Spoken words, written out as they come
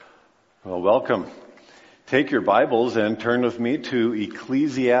Well, welcome. Take your Bibles and turn with me to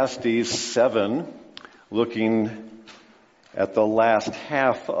Ecclesiastes 7, looking at the last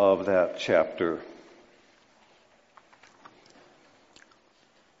half of that chapter.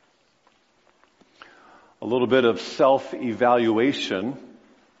 A little bit of self-evaluation.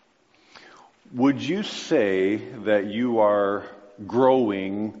 Would you say that you are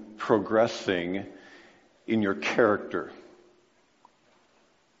growing, progressing in your character?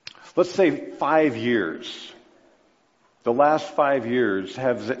 Let's say 5 years. The last 5 years,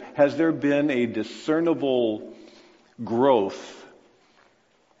 has there been a discernible growth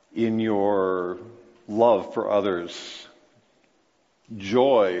in your love for others,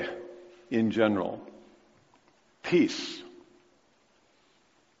 joy in general, peace,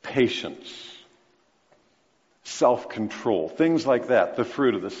 patience, self-control, things like that, the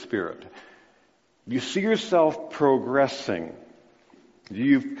fruit of the Spirit? You see yourself progressing.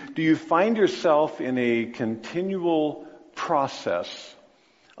 Do you find yourself in a continual process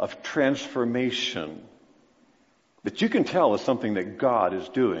of transformation that you can tell is something that God is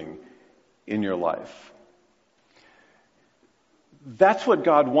doing in your life? That's what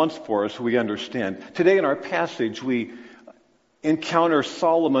God wants for us, we understand. Today in our passage, we encounter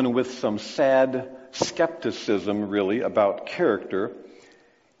Solomon with some sad skepticism, really, about character.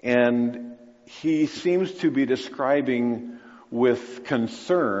 And he seems to be describing with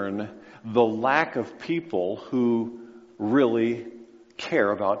concern the lack of people who really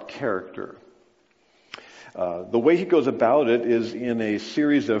care about character. The way he goes about it is in a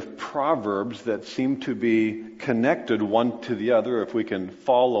series of proverbs that seem to be connected one to the other, if we can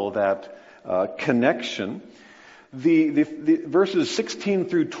follow that connection. The verses 16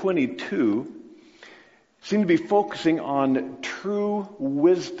 through 22 seem to be focusing on true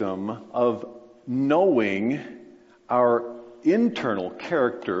wisdom of knowing our internal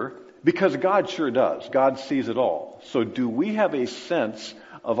character, because God sure does. God sees it all. So do we have a sense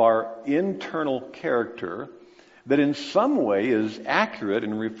of our internal character that in some way is accurate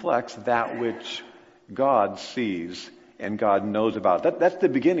and reflects that which God sees and God knows about? That's the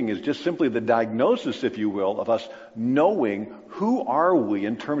beginning, is just simply the diagnosis, if you will, of us knowing who are we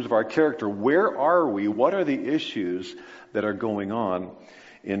in terms of our character. Where are we? What are the issues that are going on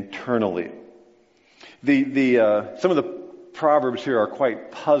internally? Some of the Proverbs here are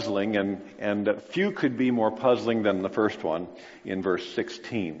quite puzzling, and few could be more puzzling than the first one in verse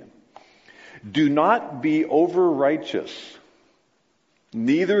 16. Do not be over-righteous,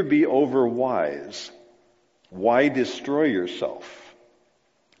 neither be over-wise. Why destroy yourself?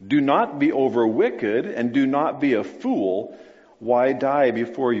 Do not be over-wicked, and do not be a fool. Why die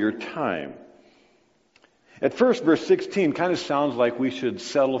before your time? At first, verse 16 kind of sounds like we should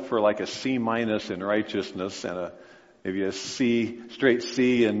settle for like a C- in righteousness and maybe a C, straight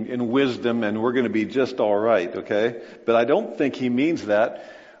C in wisdom, and we're going to be just all right, okay? But I don't think he means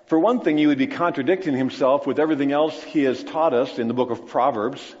that. For one thing, he would be contradicting himself with everything else he has taught us in the book of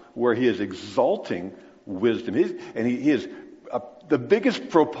Proverbs, where he is exalting wisdom. He is the biggest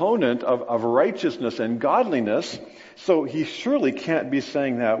proponent of righteousness and godliness, so he surely can't be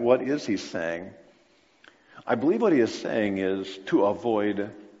saying that. What is he saying? I believe what he is saying is to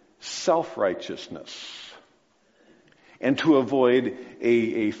avoid self-righteousness and to avoid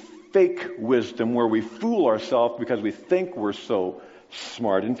a fake wisdom where we fool ourselves because we think we're so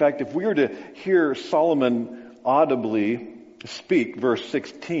smart. In fact, if we were to hear Solomon audibly speak verse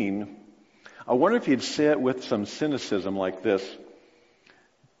 16, I wonder if he'd say it with some cynicism like this: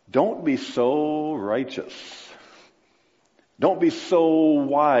 don't be so righteous. Don't be so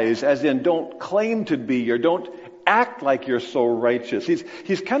wise, as in don't claim to be, or don't act like you're so righteous.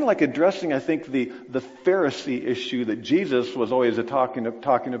 He's kind of like addressing, I think, the Pharisee issue that Jesus was always talking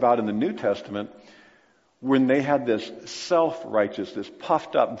about in the New Testament, when they had this self-righteous, this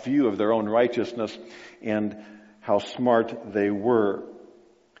puffed up view of their own righteousness and how smart they were.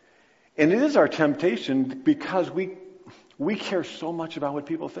 And it is our temptation, because we care so much about what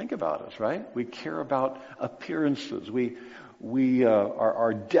people think about us, right? We care about appearances. We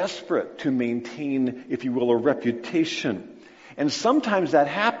are desperate to maintain, if you will, a reputation. And sometimes that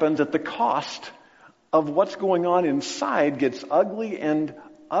happens at the cost of what's going on inside gets ugly and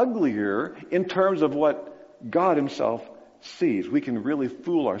uglier in terms of what God himself sees. We can really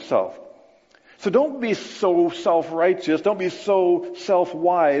fool ourselves. So don't be so self-righteous. Don't be so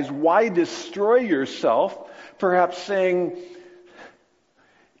self-wise. Why destroy yourself? Perhaps saying,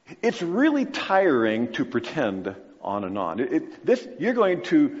 it's really tiring to pretend on and on. You're going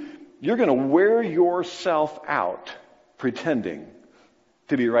to wear yourself out pretending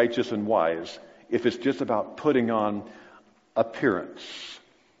to be righteous and wise if it's just about putting on appearance.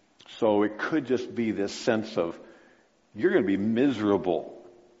 So it could just be this sense of, you're going to be miserable.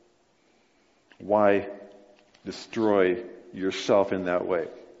 Why destroy yourself in that way?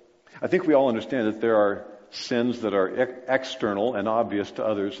 I think we all understand that there are sins that are external and obvious to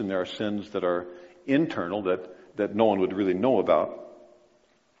others, and there are sins that are internal that no one would really know about.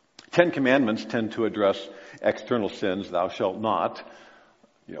 10 Commandments tend to address external sins. Thou shalt not,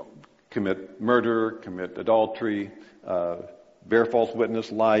 commit murder, commit adultery, bear false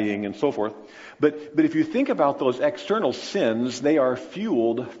witness, lying, and so forth. But if you think about those external sins, they are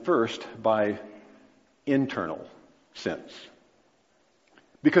fueled first by internal sins.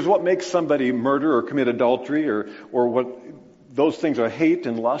 Because what makes somebody murder or commit adultery or what those things are hate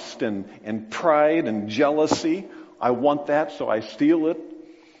and lust and pride and jealousy. I want that, so I steal it.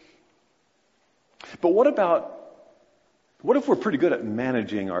 But what if we're pretty good at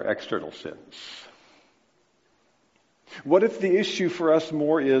managing our external sins? What if the issue for us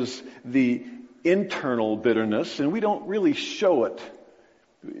more is the internal bitterness and we don't really show it?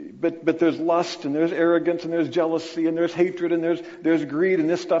 But there's lust and there's arrogance and there's jealousy and there's hatred and there's greed, and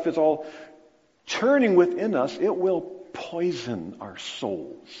this stuff is all churning within us. It will poison our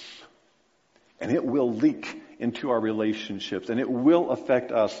souls. And it will leak into our relationships, and it will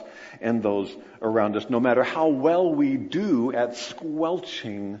affect us and those around us, no matter how well we do at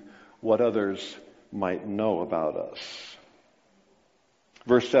squelching what others might know about us.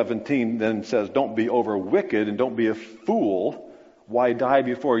 Verse 17 then says, don't be over wicked and don't be a fool. Why die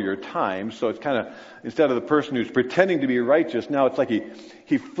before your time? So it's kind of, instead of the person who's pretending to be righteous, now it's like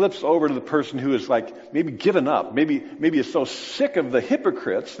he flips over to the person who is like maybe given up, maybe is so sick of the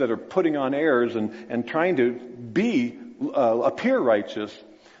hypocrites that are putting on airs and trying to appear righteous.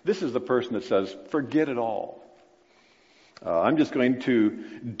 This is the person that says, forget it all. I'm just going to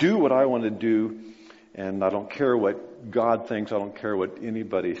do what I want to do, and I don't care what God thinks. I don't care what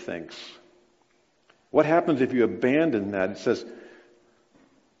anybody thinks. What happens if you abandon that? It says,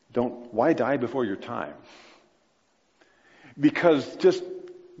 why die before your time? Because just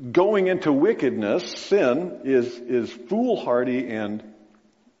going into wickedness, sin, is foolhardy and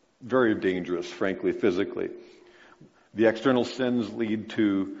very dangerous, frankly, physically. The external sins lead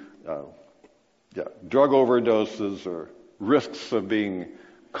to drug overdoses or risks of being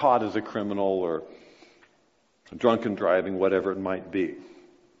caught as a criminal or drunken driving, whatever it might be.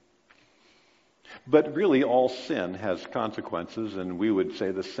 But really, all sin has consequences, and we would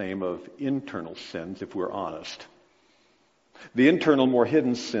say the same of internal sins if we're honest. The internal, more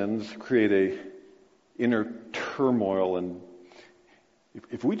hidden sins create a inner turmoil, and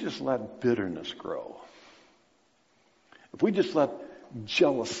if we just let bitterness grow, if we just let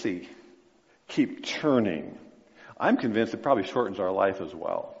jealousy keep churning, I'm convinced it probably shortens our life as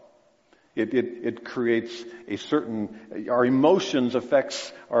well. It creates a certain, our emotions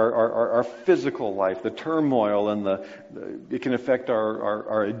affects our physical life, the turmoil, and it can affect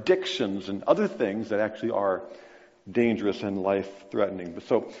our addictions and other things that actually are dangerous and life-threatening.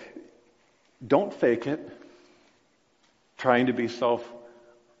 So don't fake it, trying to be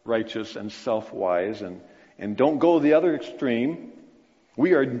self-righteous and self-wise, and don't go the other extreme.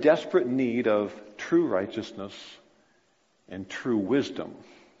 We are in desperate need of true righteousness and true wisdom.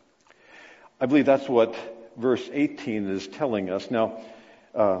 I believe that's what verse 18 is telling us. Now,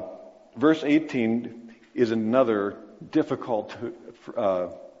 verse 18 is another difficult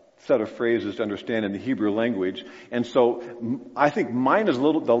set of phrases to understand in the Hebrew language. And so I think mine is the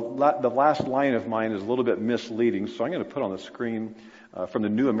last line of mine is a little bit misleading. So I'm going to put on the screen from the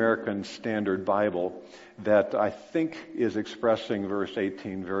New American Standard Bible that I think is expressing verse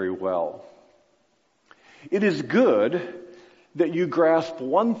 18 very well. It is good that you grasp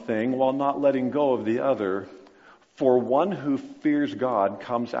one thing while not letting go of the other, for one who fears God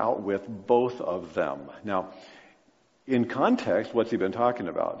comes out with both of them. Now, in context, what's he been talking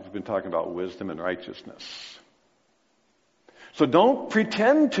about? He's been talking about wisdom and righteousness. So don't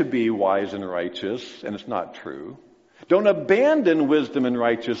pretend to be wise and righteous, and it's not true. Don't abandon wisdom and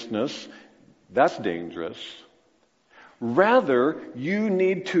righteousness. That's dangerous. Rather, you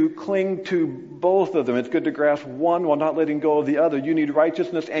need to cling to both of them. It's good to grasp one while not letting go of the other. You need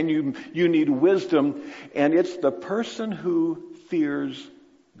righteousness and you need wisdom. And it's the person who fears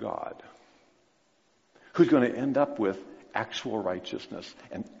God who's going to end up with actual righteousness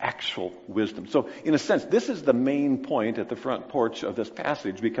and actual wisdom. So, in a sense, this is the main point at the front porch of this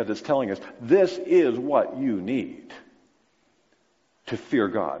passage, because it's telling us this is what you need to fear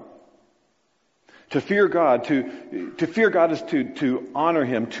God. To fear God, to fear God is to honor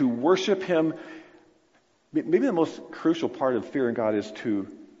Him, to worship Him. Maybe the most crucial part of fearing God is to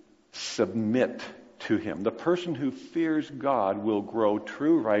submit to him. The person who fears God will grow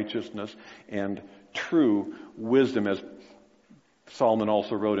true righteousness and true wisdom. As Solomon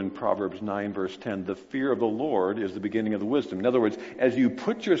also wrote in Proverbs 9, verse 10, the fear of the Lord is the beginning of the wisdom. In other words, as you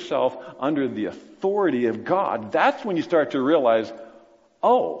put yourself under the authority of God, that's when you start to realize,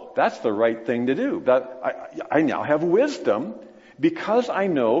 oh, that's the right thing to do. That I now have wisdom because I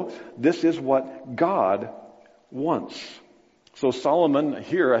know this is what God wants. So Solomon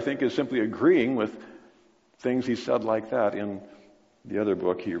here, I think, is simply agreeing with things he said like that in the other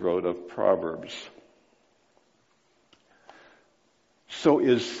book he wrote of Proverbs. So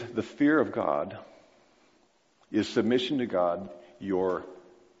is the fear of God, is submission to God your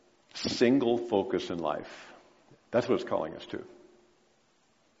single focus in life? That's what it's calling us to.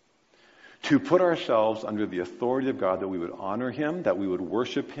 To put ourselves under the authority of God, that we would honor him, that we would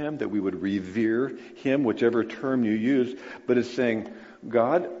worship him, that we would revere him, whichever term you use. But it's saying,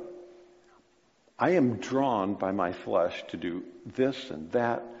 God, I am drawn by my flesh to do this and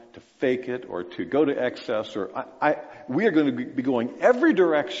that, to fake it, or to go to excess, or we are going to be going every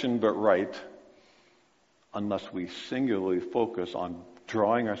direction but right unless we singularly focus on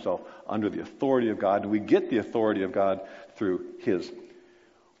drawing ourselves under the authority of God. And we get the authority of God through his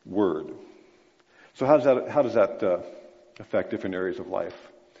word. So how does that affect different areas of life?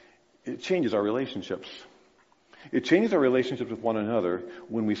 It changes our relationships. It changes our relationships with one another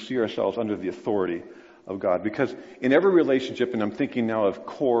when we see ourselves under the authority of God. Because in every relationship, and I'm thinking now of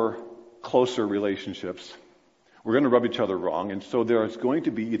core, closer relationships, we're going to rub each other wrong. And so there is going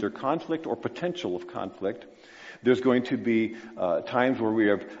to be either conflict or potential of conflict. There's going to be times where we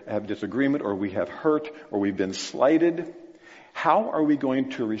have disagreement, or we have hurt, or we've been slighted. How are we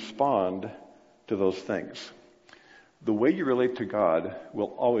going to respond to those things? The way you relate to God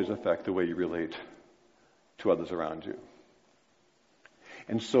will always affect the way you relate to others around you.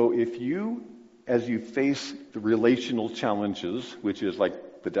 And so if you, as you face the relational challenges, which is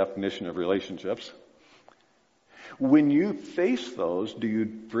like the definition of relationships, when you face those, do you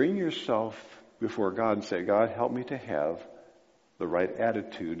bring yourself before God and say, God, help me to have the right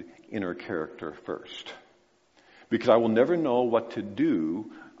attitude, inner character first? Because I will never know what to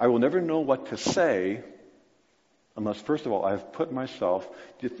do, I will never know what to say, unless, first of all, I've put myself,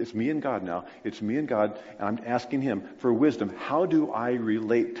 it's me and God now, it's me and God, and I'm asking him for wisdom. How do I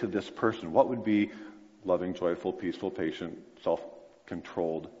relate to this person? What would be loving, joyful, peaceful, patient,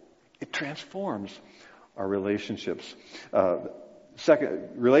 self-controlled? It transforms our relationships. Second,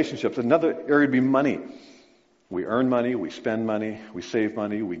 relationships. Another area would be money. We earn money, we spend money, we save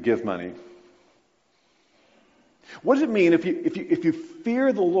money, we give money. What does it mean if you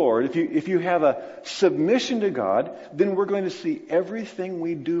fear the Lord, if you have a submission to God, then we're going to see everything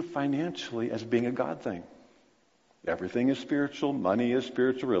we do financially as being a God thing. Everything is spiritual, money is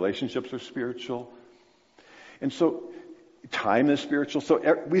spiritual, relationships are spiritual. And so time is spiritual.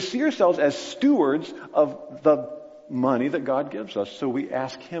 So we see ourselves as stewards of the money that God gives us. So we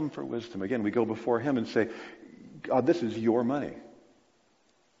ask him for wisdom. Again, we go before him and say, God, this is your money.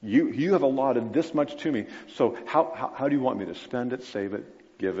 You have allotted this much to me. So how do you want me to spend it, save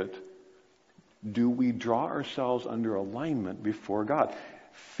it, give it? Do we draw ourselves under alignment before God?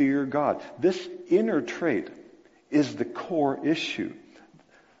 Fear God. This inner trait is the core issue.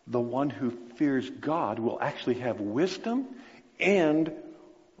 The one who fears God will actually have wisdom and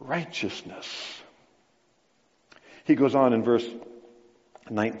righteousness. He goes on in verse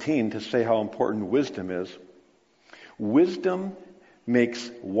 19 to say how important wisdom is. Wisdom makes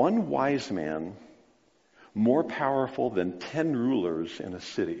one wise man more powerful than 10 rulers in a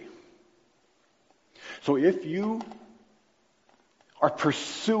city. So if you are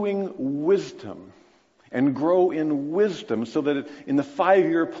pursuing wisdom and grow in wisdom so that in the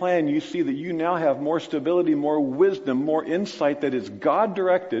 5-year plan you see that you now have more stability, more wisdom, more insight that is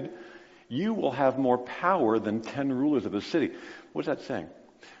God-directed, you will have more power than 10 rulers of a city. What's that saying?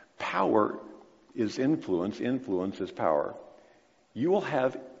 Power is influence. Influence is power. You will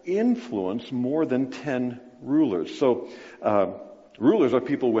have influence more than 10 rulers. So rulers are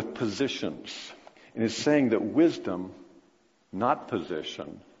people with positions. And it's saying that wisdom, not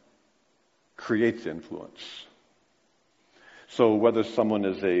position, creates influence. So whether someone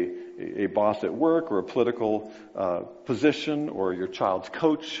is a boss at work or a political position, or your child's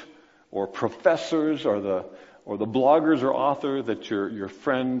coach, or professors, or the bloggers or author that your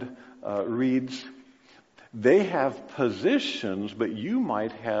friend reads, they have positions, but you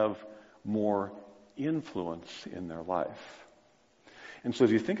might have more influence in their life. And so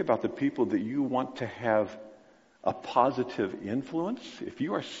as you think about the people that you want to have a positive influence, if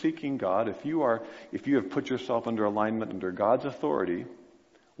you are seeking God, if you have put yourself under alignment under God's authority,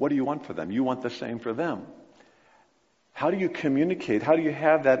 What do you want for them? You want the same for them. How do you communicate? How do you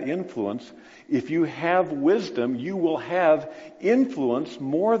have that influence? If you have wisdom, you will have influence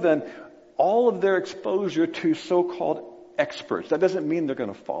more than all of their exposure to so-called experts. That doesn't mean they're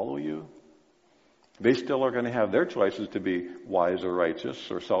going to follow you. They still are going to have their choices to be wise or righteous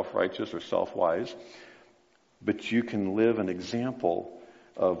or self-righteous or self-wise. But you can live an example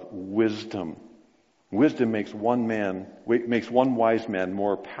of wisdom. Wisdom makes one wise man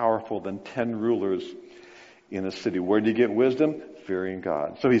more powerful than 10 rulers in a city. Where do you get wisdom? Fearing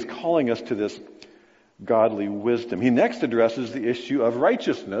God. So he's calling us to this godly wisdom. He next addresses the issue of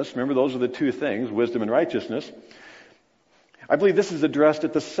righteousness. Remember, those are the two things, wisdom and righteousness. I believe this is addressed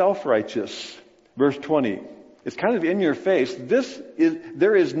at the self-righteous. Verse 20. It's kind of in your face.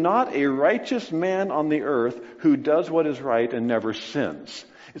 There is not a righteous man on the earth who does what is right and never sins.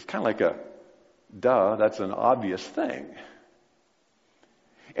 It's kind of like that's an obvious thing.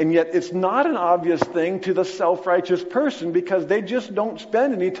 And yet it's not an obvious thing to the self-righteous person because they just don't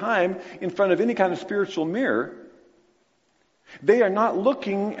spend any time in front of any kind of spiritual mirror. They are not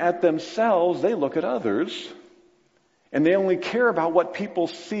looking at themselves, they look at others. And they only care about what people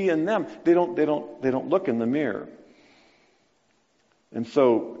see in them. They don't look in the mirror. And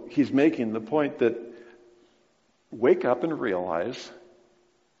so he's making the point that wake up and realize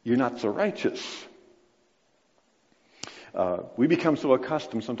you're not so righteous. We become so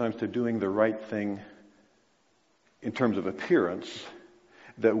accustomed sometimes to doing the right thing in terms of appearance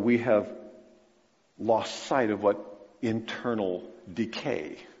that we have lost sight of what internal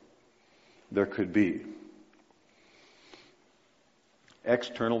decay there could be.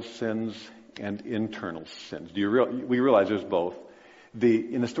 External sins and internal sins. We realize there's both.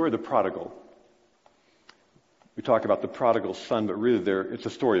 In the story of the prodigal, we talk about the prodigal son, but really it's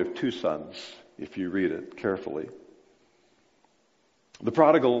a story of two sons, if you read it carefully. The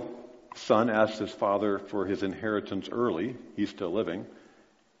prodigal son asks his father for his inheritance early. He's still living.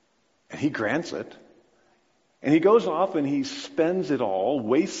 And he grants it. And he goes off and he spends it all,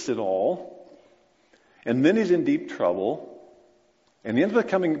 wastes it all. And then he's in deep trouble. And he ends up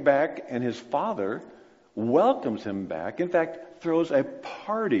coming back, and his father welcomes him back. In fact, throws a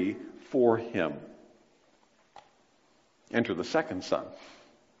party for him. Enter the second son.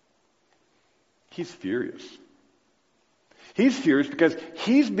 He's furious. He's furious because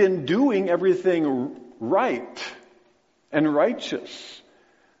he's been doing everything right and righteous.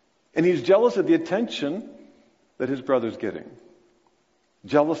 And he's jealous of the attention that his brother's getting.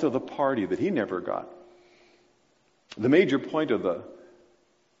 Jealous of the party that he never got. The major point of the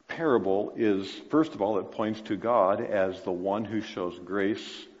parable is, first of all, it points to God as the one who shows grace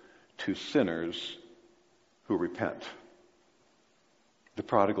to sinners who repent. The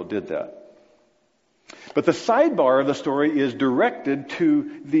prodigal did that. But the sidebar of the story is directed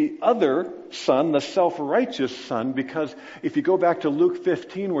to the other son, the self-righteous son, because if you go back to Luke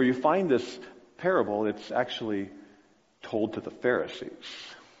 15 where you find this parable, it's actually told to the Pharisees.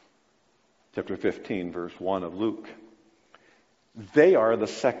 Chapter 15, verse 1 of Luke. They are the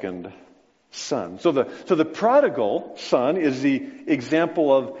second son. So the prodigal son is the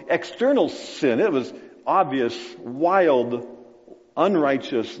example of external sin. It was obvious, wild,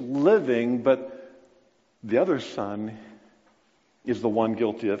 unrighteous living, but the other son is the one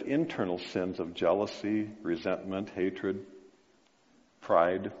guilty of internal sins of jealousy, resentment, hatred,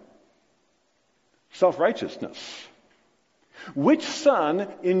 pride, self-righteousness. Which son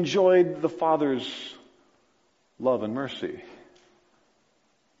enjoyed the father's love and mercy?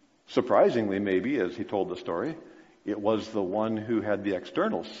 Surprisingly, maybe, as he told the story, it was the one who had the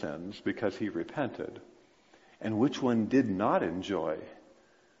external sins because he repented. And which one did not enjoy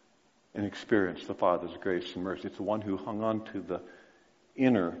and experience the Father's grace and mercy? It's the one who hung on to the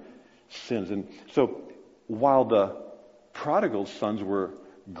inner sins. And so while the prodigal sons were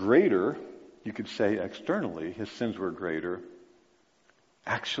greater, you could say externally, his sins were greater,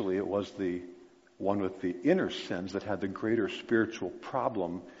 actually it was the one with the inner sins that had the greater spiritual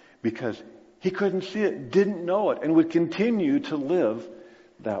problem because he couldn't see it, didn't know it, and would continue to live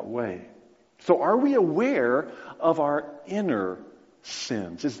that way. So are we aware of our inner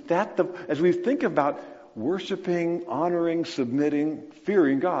sins? Is that as we think about worshiping, honoring, submitting,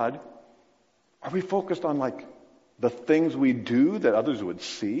 fearing God, are we focused on the things we do that others would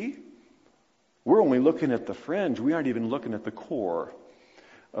see? We're only looking at the fringe. We aren't even looking at the core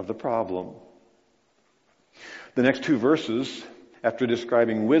of the problem. The next two verses, after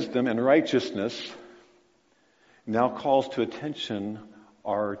describing wisdom and righteousness, now calls to attention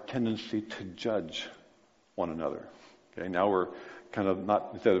our tendency to judge one another. Okay, now we're kind of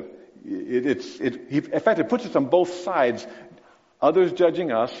not, instead of, in fact, it puts us on both sides. others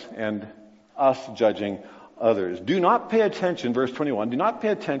judging us, and us judging others. Do not pay attention, verse 21, do not pay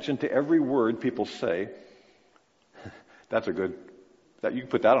attention to every word people say. That's a good, you can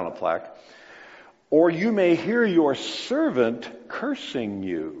put that on a plaque. Or you may hear your servant cursing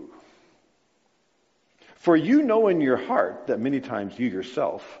you. For you know in your heart that many times you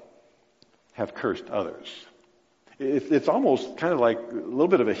yourself have cursed others. It's almost kind of like a little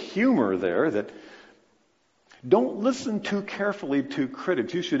bit of a humor there that don't listen too carefully to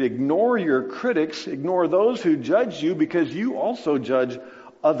critics. You should ignore your critics, ignore those who judge you, because you also judge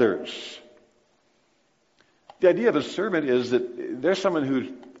others. The idea of a servant is that there's someone who's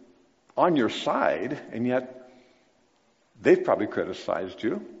on your side, and yet they've probably criticized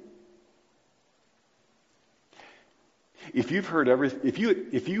you. If you've heard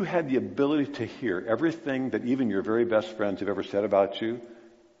if you had the ability to hear everything that even your very best friends have ever said about you,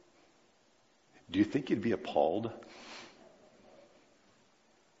 do you think you'd be appalled?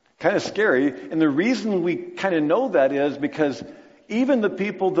 Kind of scary. And the reason we kind of know that is because even the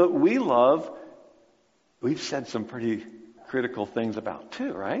people that we love, we've said some pretty critical things about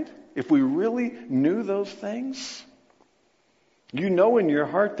too, right? If we really knew those things, you know in your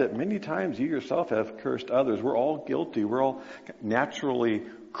heart that many times you yourself have cursed others. We're all guilty. We're all naturally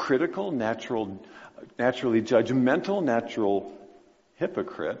critical, naturally judgmental, natural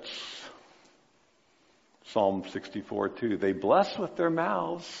hypocrites. Psalm 64:2. They bless with their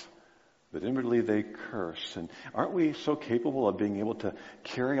mouths, but inwardly they curse. And aren't we so capable of being able to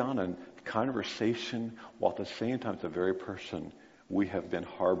carry on a conversation while at the same time it's the very person we have been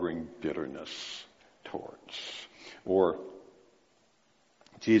harboring bitterness towards? Or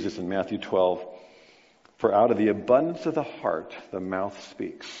Jesus in Matthew 12, for out of the abundance of the heart, the mouth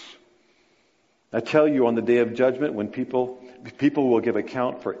speaks. I tell you, on the day of judgment, when people will give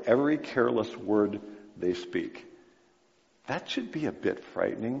account for every careless word they speak. That should be a bit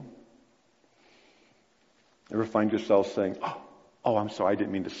frightening. Ever find yourself saying, oh, I'm sorry, I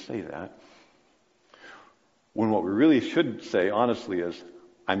didn't mean to say that. When what we really should say, honestly, is,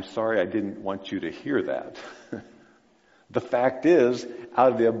 I'm sorry, I didn't want you to hear that. The fact is,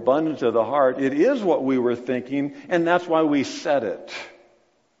 out of the abundance of the heart, it is what we were thinking, and that's why we said it.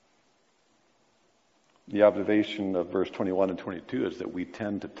 The observation of verse 21 and 22 is that we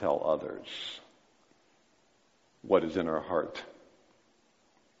tend to tell others what is in our heart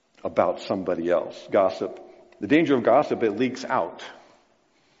about somebody else. Gossip. The danger of gossip, it leaks out.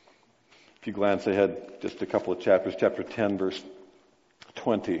 If you glance ahead just a couple of chapters, chapter 10, verse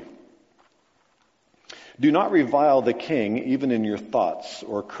 20. Do not revile the king even in your thoughts,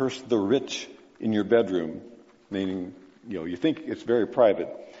 or curse the rich in your bedroom. Meaning, you think it's very private.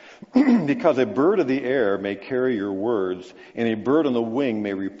 Because a bird of the air may carry your words, and a bird on the wing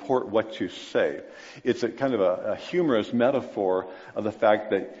may report what you say. It's a kind of a humorous metaphor of the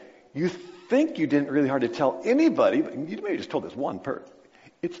fact that you think you didn't really hard to tell anybody, but you may have just told this one person.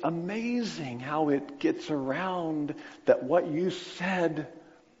 It's amazing how it gets around that what you said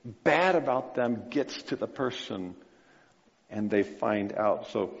bad about them gets to the person, and they find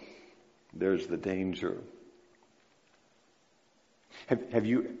out. So there's the danger. Have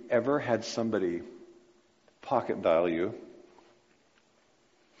you ever had somebody pocket dial you,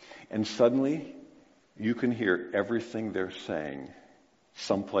 and suddenly you can hear everything they're saying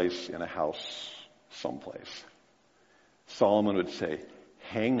someplace in a house, someplace? Solomon would say,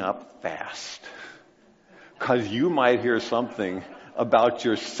 hang up fast, because you might hear something about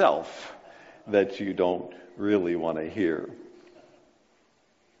yourself that you don't really want to hear.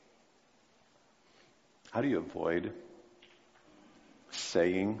 How do you avoid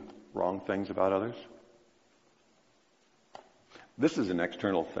saying wrong things about others? This is an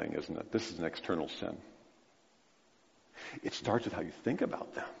external thing, isn't it? This is an external sin. It starts with how you think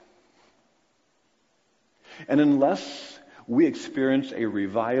about them. And unless we experience a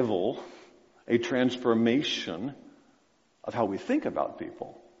revival, a transformation of how we think about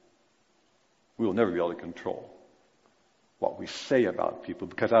people, we will never be able to control what we say about people,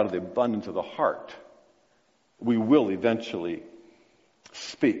 because out of the abundance of the heart, we will eventually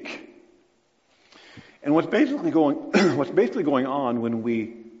speak. And what's basically going on when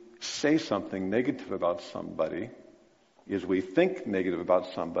we say something negative about somebody is we think negative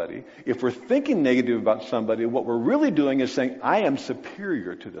about somebody. If we're thinking negative about somebody, what we're really doing is saying, I am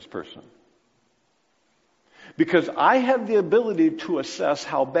superior to this person, because I have the ability to assess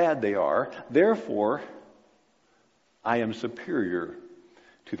how bad they are. Therefore, I am superior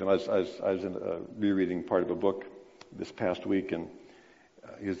to them. I was in rereading part of a book this past week, and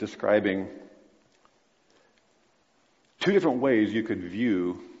he was describing two different ways you could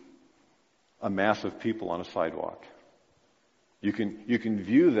view a mass of people on a sidewalk. You can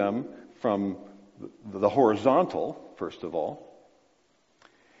view them from the horizontal, first of all.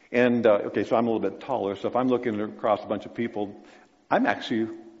 And, okay, so I'm a little bit taller, so if I'm looking across a bunch of people, I'm actually,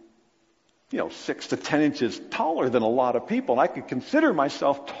 6 to 10 inches taller than a lot of people, and I could consider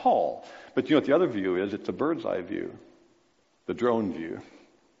myself tall. But you know what the other view is? It's a bird's eye view, the drone view.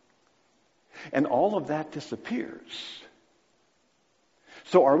 And all of that disappears.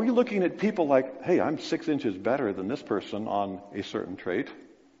 So are we looking at people like, hey, I'm 6 inches better than this person on a certain trait?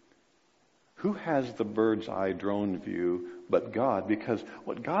 Who has the bird's eye drone view but God? Because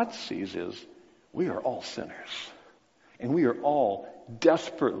what God sees is we are all sinners. And we are all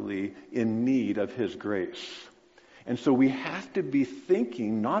desperately in need of His grace. And so we have to be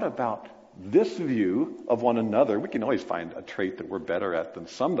thinking not about this view of one another. We can always find a trait that we're better at than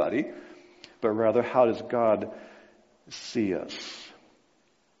somebody. But rather, how does God see us?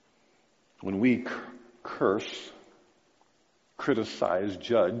 When we curse, criticize,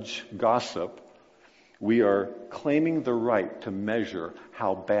 judge, gossip, we are claiming the right to measure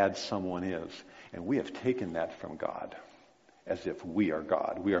how bad someone is. And we have taken that from God, as if we are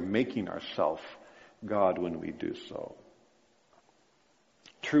God. We are making ourselves God when we do so.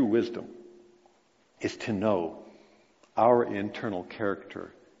 True wisdom is to know our internal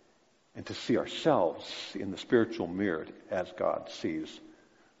character and to see ourselves in the spiritual mirror as God sees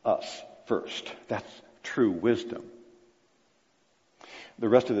us first. That's true wisdom. The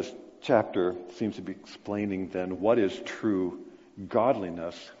rest of this chapter seems to be explaining then what is true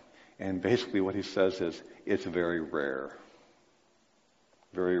godliness. And basically what he says is it's very rare.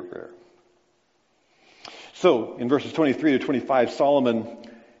 Very rare. So in verses 23 to 25, Solomon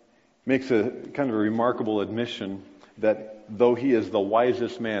makes a kind of a remarkable admission that though he is the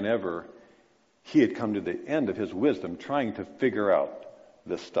wisest man ever, he had come to the end of his wisdom trying to figure out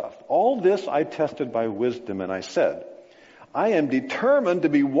this stuff. All this I tested by wisdom, and I said, I am determined to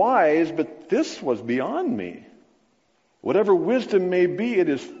be wise, but this was beyond me. Whatever wisdom may be, it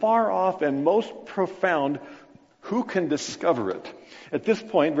is far off and most profound. Who can discover it? At this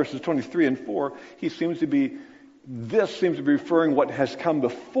point, verses 23 and 4, this seems to be referring what has come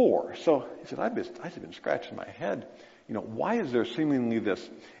before. So he said, I've been scratching my head. Why is there seemingly this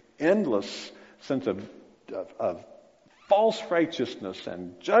endless sense of false righteousness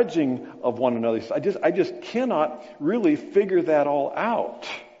and judging of one another? I just cannot really figure that all out.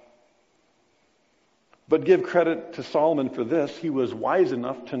 But give credit to Solomon for this. He was wise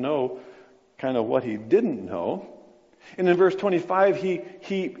enough to know kind of what he didn't know. And in verse 25,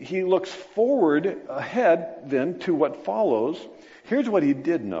 he looks forward ahead then to what follows. Here's what he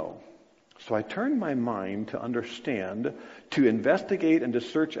did know. So I turned my mind to understand, to investigate and to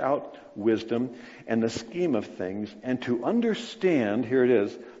search out wisdom and the scheme of things, and to understand, here it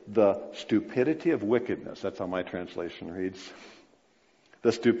is, the stupidity of wickedness. That's how my translation reads.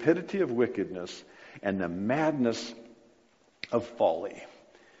 The stupidity of wickedness and the madness of folly.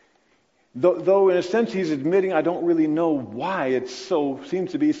 Though in a sense he's admitting, I don't really know why we're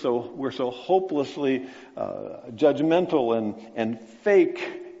so hopelessly judgmental and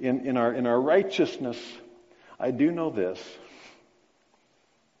fake in our righteousness. I do know this.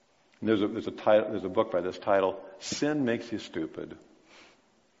 And there's a book by this title, Sin Makes You Stupid.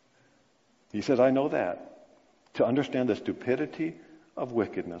 He says, I know that. To understand the stupidity of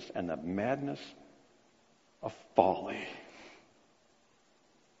wickedness and the madness of folly.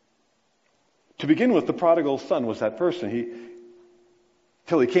 To begin with, the prodigal son was that person.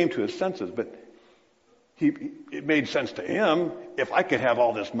 Till he came to his senses, but it made sense to him. If I could have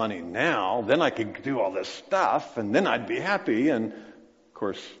all this money now, then I could do all this stuff, and then I'd be happy. And of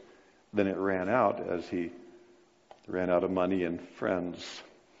course, then it ran out as he ran out of money and friends.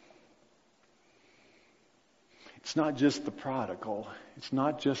 It's not just the prodigal. It's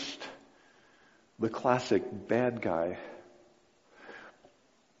not just the classic bad guy.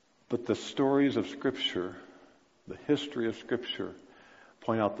 But the stories of Scripture, the history of Scripture,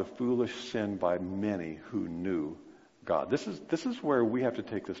 point out the foolish sin by many who knew God. This is where we have to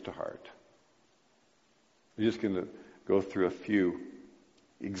take this to heart. We're just going to go through a few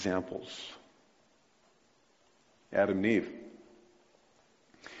examples. Adam and Eve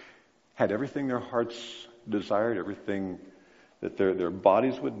had everything their hearts desired, everything that their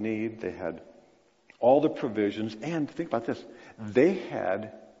bodies would need. They had all the provisions. And think about this. They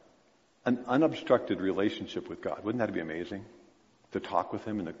had an unobstructed relationship with God. Wouldn't that be amazing? To talk with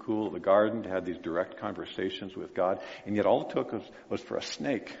Him in the cool of the garden, to have these direct conversations with God. And yet all it took was for a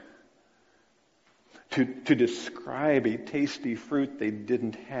snake to describe a tasty fruit they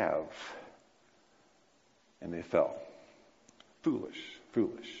didn't have. And they fell. Foolish.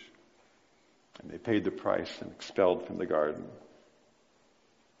 And they paid the price and expelled from the garden.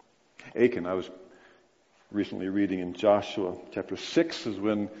 Achan, I was recently reading in Joshua chapter 6 is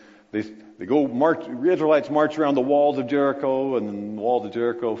when they go march, the Israelites march around the walls of Jericho, and then the walls of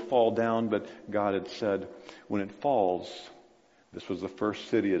Jericho fall down, but God had said, when it falls, this was the first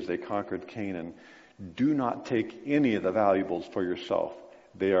city as they conquered Canaan, do not take any of the valuables for yourself.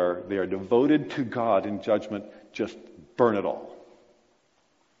 They are devoted to God in judgment. Just burn it all.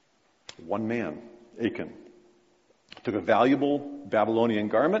 One man, Achan, took a valuable Babylonian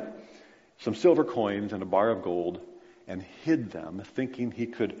garment, some silver coins, and a bar of gold, and hid them, thinking he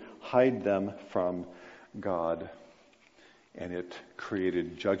could hide them from God. And it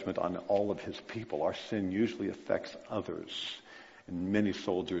created judgment on all of his people. Our sin usually affects others. And many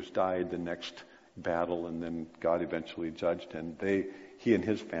soldiers died the next battle, and then God eventually judged, and he and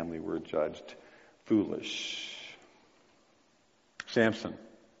his family were judged foolish. Samson,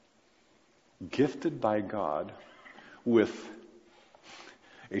 gifted by God with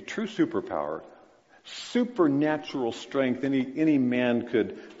a true superpower, supernatural strength any man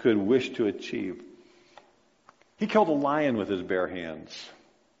could wish to achieve. He killed a lion with his bare hands.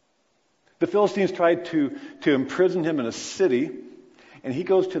 The Philistines tried to imprison him in a city, and he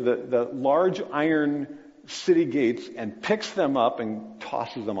goes to the large iron city gates and picks them up and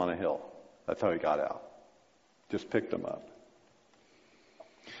tosses them on a hill. That's how he got out. Just picked them up.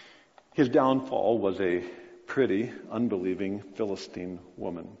 His downfall was a pretty, unbelieving Philistine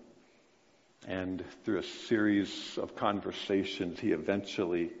woman. And through a series of conversations, he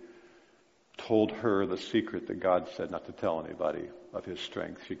eventually told her the secret that God said not to tell anybody of his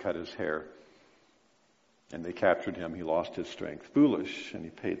strength. She cut his hair, and they captured him. He lost his strength. Foolish, and he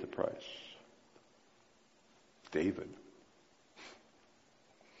paid the price. David.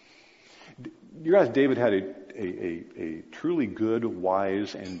 You realize David had a truly good,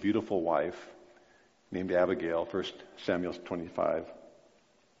 wise, and beautiful wife named Abigail, 1 Samuel 25.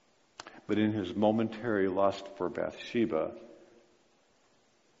 But in his momentary lust for Bathsheba,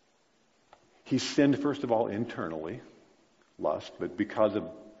 he sinned, first of all, internally, lust, but because of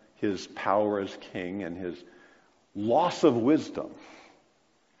his power as king and his loss of wisdom,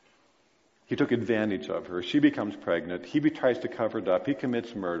 he took advantage of her. She becomes pregnant. He tries to cover it up. He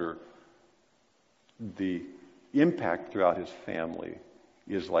commits murder. The impact throughout his family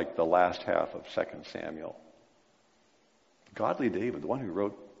is like the last half of 2 Samuel. Godly David, the one who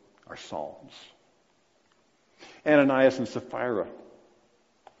wrote our Psalms. Ananias and Sapphira,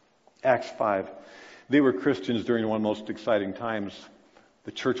 Acts 5. They were Christians during one of the most exciting times.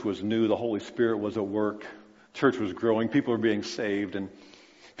 The church was new. The Holy Spirit was at work. Church was growing. People were being saved. And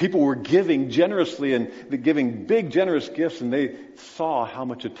people were giving generously and giving big, generous gifts. And they saw how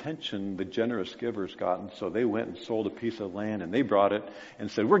much attention the generous givers got. And so they went and sold a piece of land. And they brought it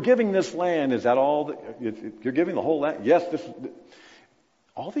and said, we're giving this land. Is that all? You're giving the whole land? Yes.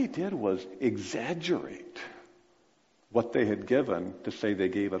 All they did was exaggerate what they had given to say they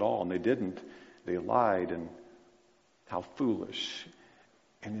gave it all. And they didn't. They lied. And how foolish.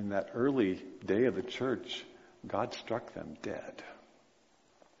 And in that early day of the church, God struck them dead.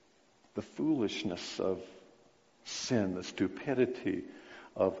 The foolishness of sin, the stupidity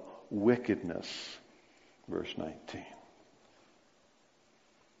of wickedness. Verse 19.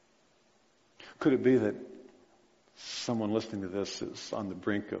 Could it be that someone listening to this is on the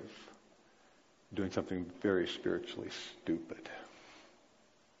brink of doing something very spiritually stupid?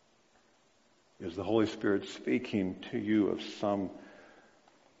 Is the Holy Spirit speaking to you of some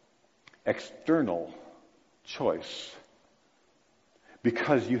external choice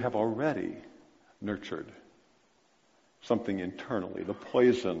because you have already nurtured something internally? The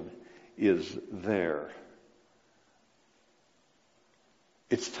poison is there.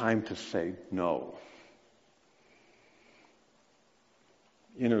 It's time to say no.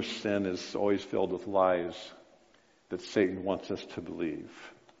 Inner sin is always filled with lies that Satan wants us to believe.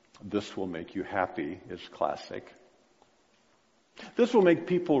 This will make you happy is classic. This will make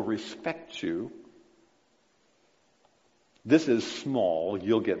people respect you. This is small.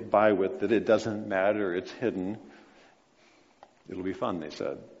 You'll get by with it. It doesn't matter. It's hidden. It'll be fun, they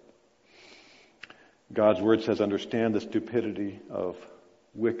said. God's word says, understand the stupidity of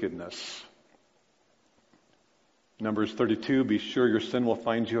wickedness. Numbers 32, be sure your sin will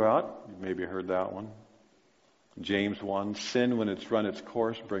find you out. You maybe heard that one. James 1, sin when it's run its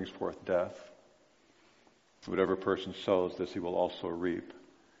course brings forth death. Whatever person sows, this he will also reap.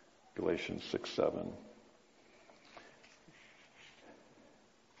 Galatians 6:7.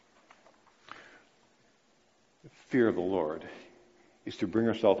 The fear of the Lord is to bring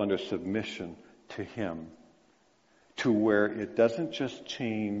ourselves under submission to Him, to where it doesn't just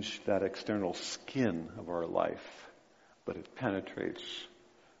change that external skin of our life, but it penetrates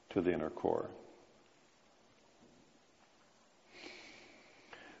to the inner core.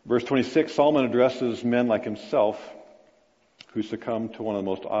 Verse 26, Solomon addresses men like himself who succumb to one of the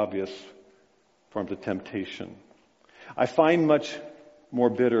most obvious forms of temptation. I find much more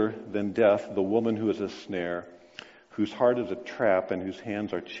bitter than death the woman who is a snare, whose heart is a trap, and whose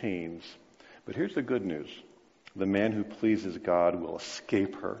hands are chains. But here's the good news. The man who pleases God will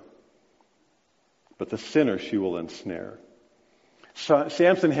escape her, but the sinner she will ensnare.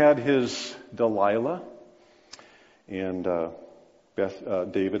 Samson had his Delilah, and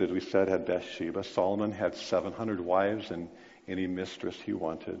David, as we said, had Bathsheba. Solomon had 700 wives and any mistress he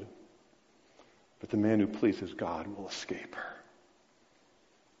wanted. But the man who pleases God will escape her.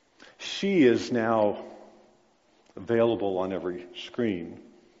 She is now available on every screen.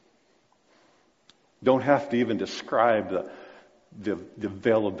 Don't have to even describe the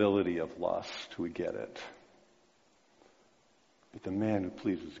availability of lust. We get it. But the man who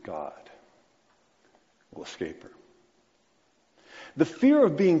pleases God will escape her. The fear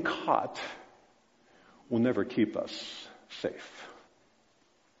of being caught will never keep us safe.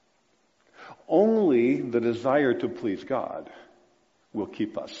 Only the desire to please God will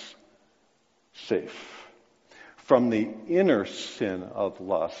keep us safe from the inner sin of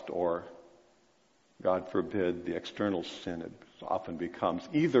lust, or, God forbid, the external sin it often becomes.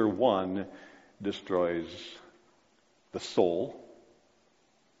 Either one destroys the soul,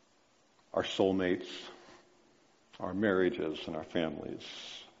 our soulmates, our marriages, and our families.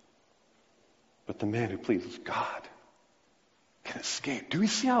 But the man who pleases God can escape. Do we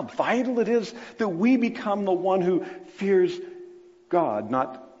see how vital it is that we become the one who fears God,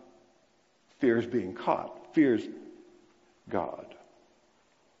 not fears being caught, fears God?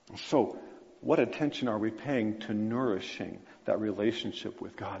 So, what attention are we paying to nourishing that relationship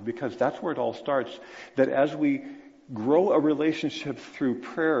with God? Because that's where it all starts. That as we grow a relationship through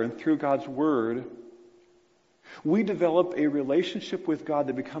prayer and through God's Word, we develop a relationship with God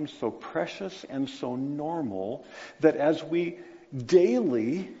that becomes so precious and so normal that as we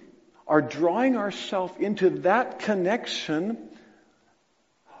daily are drawing ourselves into that connection,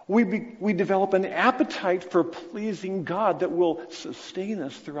 we develop an appetite for pleasing God that will sustain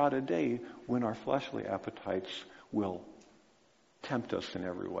us throughout a day when our fleshly appetites will tempt us in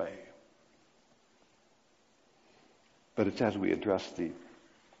every way. But it's as we address the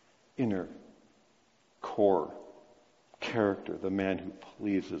inner core character, the man who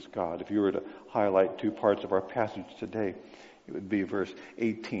pleases God. If you were to highlight two parts of our passage today, it would be verse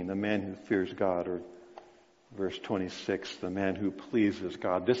 18, the man who fears God, or verse 26, the man who pleases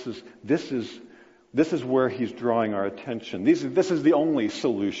God. This is where he's drawing our attention. This is the only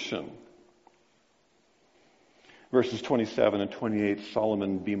solution. Verses 27 and 28,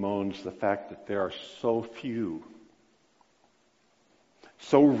 Solomon bemoans the fact that there are so few,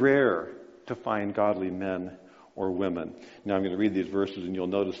 so rare to find godly men or women. Now I'm going to read these verses and you'll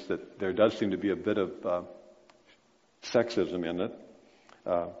notice that there does seem to be a bit of sexism in it.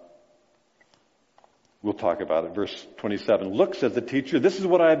 We'll talk about it. Verse 27. Look, says the teacher, this is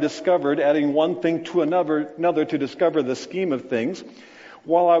what I have discovered, adding one thing to another to discover the scheme of things.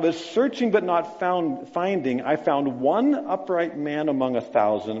 While I was searching but not finding, I found one upright man among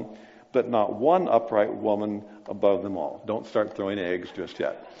 1,000, but not one upright woman above them all. Don't start throwing eggs just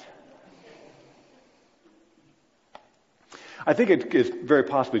yet. I think it is very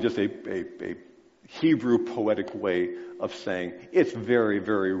possibly just a Hebrew poetic way of saying it's very,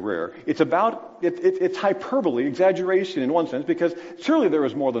 very rare. It's hyperbole, exaggeration in one sense, because surely there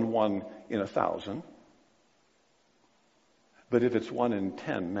is more than one in 1,000. But if it's 1 in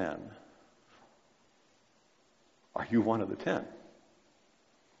 10 men, are you one of the 10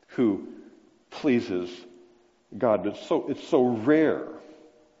 who pleases God? But it's so rare.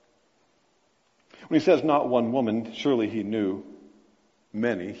 When he says not one woman, surely he knew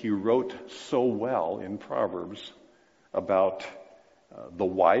many. He wrote so well in Proverbs about the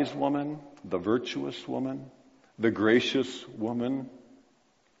wise woman, the virtuous woman, the gracious woman.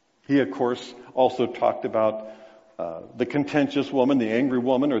 He, of course, also talked about the contentious woman, the angry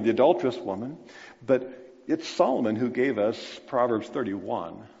woman, or the adulterous woman. But it's Solomon who gave us Proverbs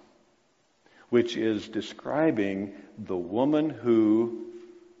 31, which is describing the woman who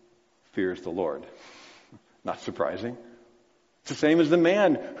fears the Lord. Not surprising. It's the same as the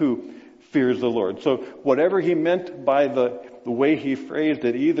man who fears the Lord. So whatever he meant by the way he phrased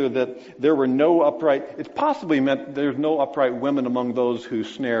it, either that there were no upright, it possibly meant there's no upright women among those who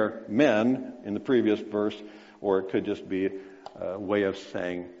snare men in the previous verse, or it could just be a way of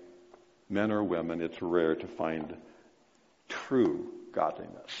saying men or women, it's rare to find true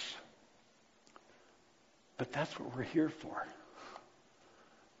godliness. But that's what we're here for.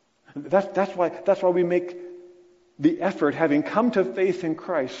 That's why we make the effort, having come to faith in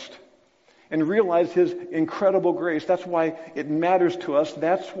Christ and realize His incredible grace. That's why it matters to us.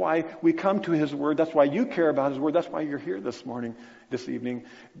 That's why we come to His Word. That's why you care about His Word. That's why you're here this evening,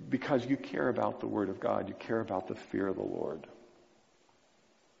 because you care about the Word of God. You care about the fear of the Lord.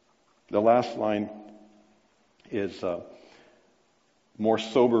 The last line is more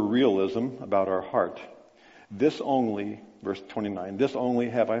sober realism about our heart. This only, verse 29, this only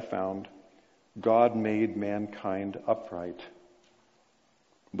have I found, God made mankind upright,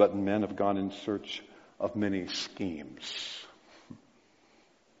 but men have gone in search of many schemes.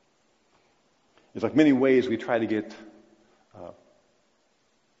 There's like many ways we try to get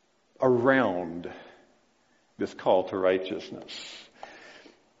around this call to righteousness.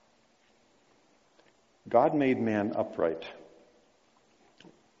 God made man upright.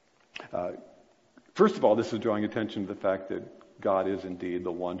 First of all, this is drawing attention to the fact that God is indeed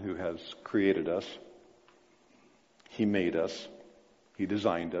the one who has created us. He made us. He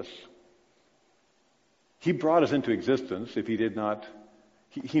designed us. He brought us into existence. If He did not,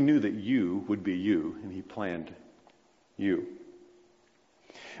 He knew that you would be you, and He planned you.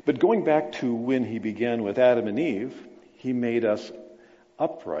 But going back to when He began with Adam and Eve, He made us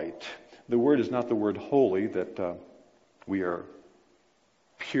upright. The word is not the word holy, that we are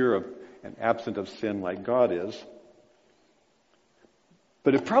pure and absent of sin like God is.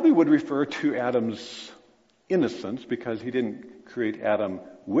 But it probably would refer to Adam's innocence, because He didn't create Adam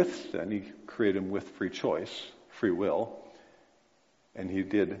with sin. He created him with free choice, free will. And he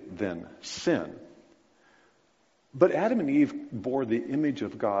did then sin. But Adam and Eve bore the image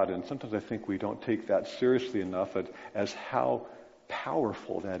of God, and sometimes I think we don't take that seriously enough as how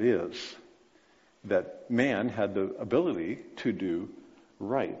powerful that is. That man had the ability to do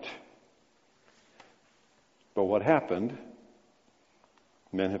right. But what happened?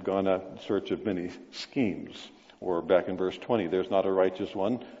 Men have gone out in search of many schemes. Or back in verse 20, there's not a righteous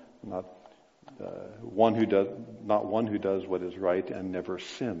one, not one who does what is right and never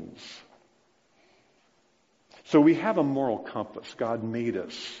sins. So we have a moral compass. God made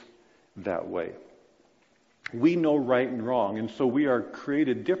us that way. We know right and wrong, and so we are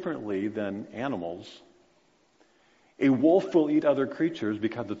created differently than animals. A wolf will eat other creatures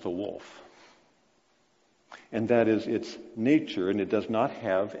because it's a wolf. And that is its nature, and it does not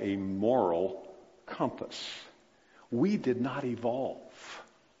have a moral compass. We did not evolve.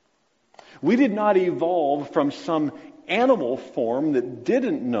 We did not evolve from some animal form that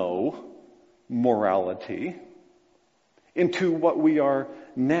didn't know morality into what we are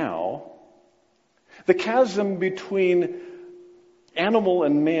now. The chasm between animal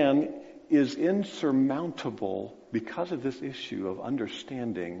and man is insurmountable because of this issue of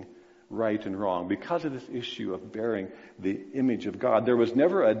understanding right and wrong, because of this issue of bearing the image of God. There was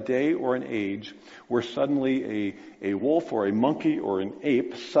never a day or an age where suddenly a wolf or a monkey or an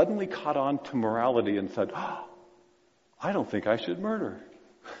ape suddenly caught on to morality and said, "Oh, I don't think I should murder.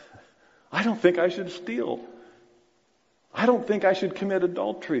 I don't think I should steal. I don't think I should commit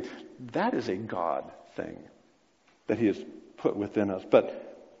adultery." That is a God thing that He has put within us. But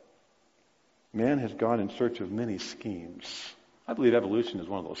man has gone in search of many schemes. I believe evolution is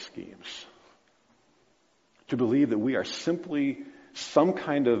one of those schemes. To believe that we are simply some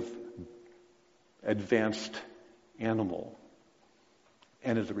kind of advanced animal.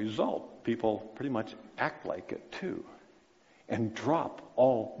 And as a result, people pretty much act like it too. And drop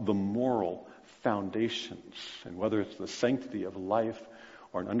all the moral foundations. And whether it's the sanctity of life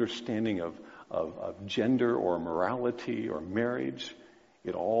or an understanding of gender or morality or marriage,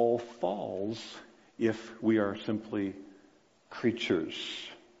 it all falls if we are simply creatures.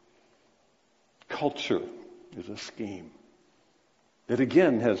 Culture is a scheme that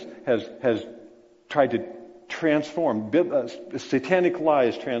again has tried to transform satanic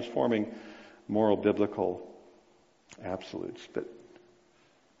lies, transforming moral biblical absolutes. But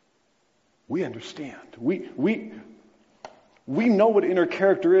we understand. We know what inner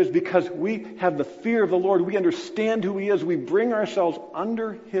character is because we have the fear of the Lord. We understand who He is. We bring ourselves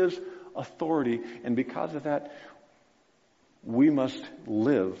under His authority, and because of that, we must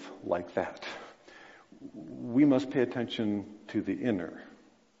live like that. We must pay attention to the inner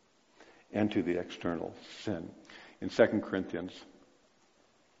and to the external sin. In 2 Corinthians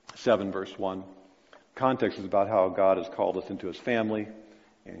 7, verse 1, context is about how God has called us into His family,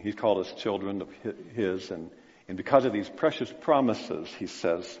 and He's called us children of His, and because of these precious promises, He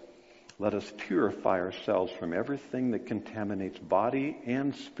says, let us purify ourselves from everything that contaminates body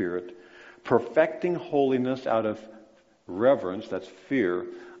and spirit, perfecting holiness out of reverence, that's fear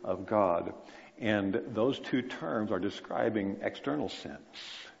of God. And those two terms are describing external sins.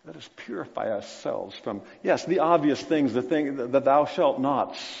 Let us purify ourselves from, yes, the obvious things, the thing, the thou shalt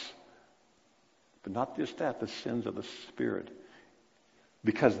nots, but not just that, the sins of the Spirit.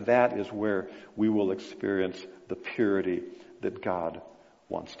 Because that is where we will experience the purity that God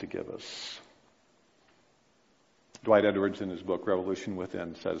wants to give us. Dwight Edwards, in his book, Revolution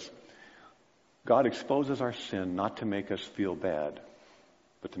Within, says, God exposes our sin not to make us feel bad,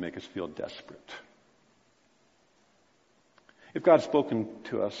 but to make us feel desperate. If God's spoken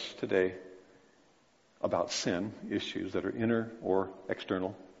to us today about sin issues that are inner or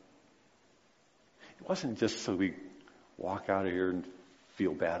external, it wasn't just so we walk out of here and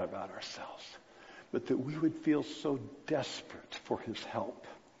feel bad about ourselves, but that we would feel so desperate for His help.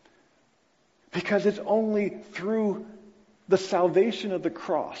 Because it's only through the salvation of the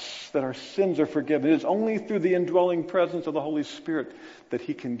cross that our sins are forgiven. It is only through the indwelling presence of the Holy Spirit that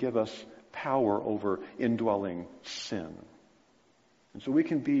He can give us power over indwelling sin. And so we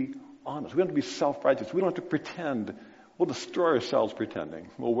can be honest. We don't have to be self-righteous. We don't have to pretend. We'll destroy ourselves pretending.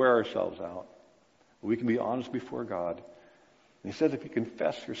 We'll wear ourselves out. We can be honest before God. And He says if you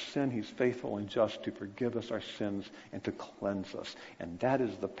confess your sin, He's faithful and just to forgive us our sins and to cleanse us. And that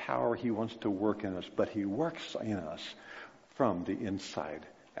is the power He wants to work in us. But He works in us from the inside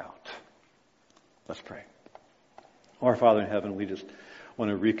out. Let's pray. Our Father in heaven, we just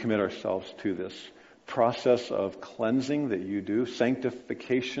want to recommit ourselves to this process of cleansing that you do,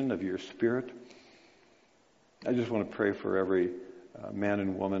 sanctification of your Spirit. I just want to pray for every man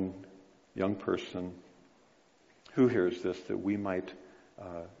and woman, young person who hears this, that we might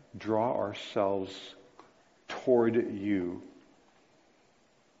draw ourselves toward you,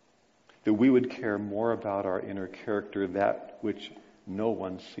 that we would care more about our inner character, that which no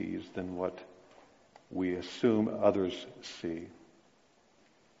one sees, than what we assume others see.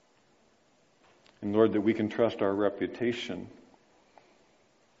 And Lord, that we can trust our reputation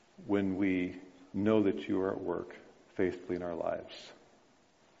when we know that you are at work faithfully in our lives.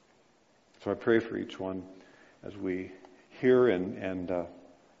 So I pray for each one as we hear and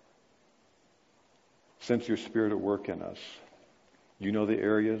sense your Spirit at work in us. You know the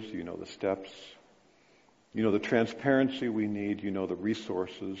areas, you know the steps, you know the transparency we need, you know the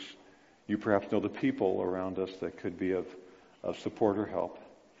resources, you perhaps know the people around us that could be of support or help,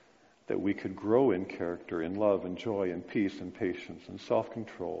 that we could grow in character, in love and joy and peace and patience and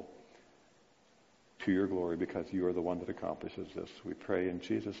self-control to your glory, because you are the one that accomplishes this. We pray in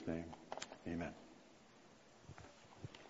Jesus' name. Amen.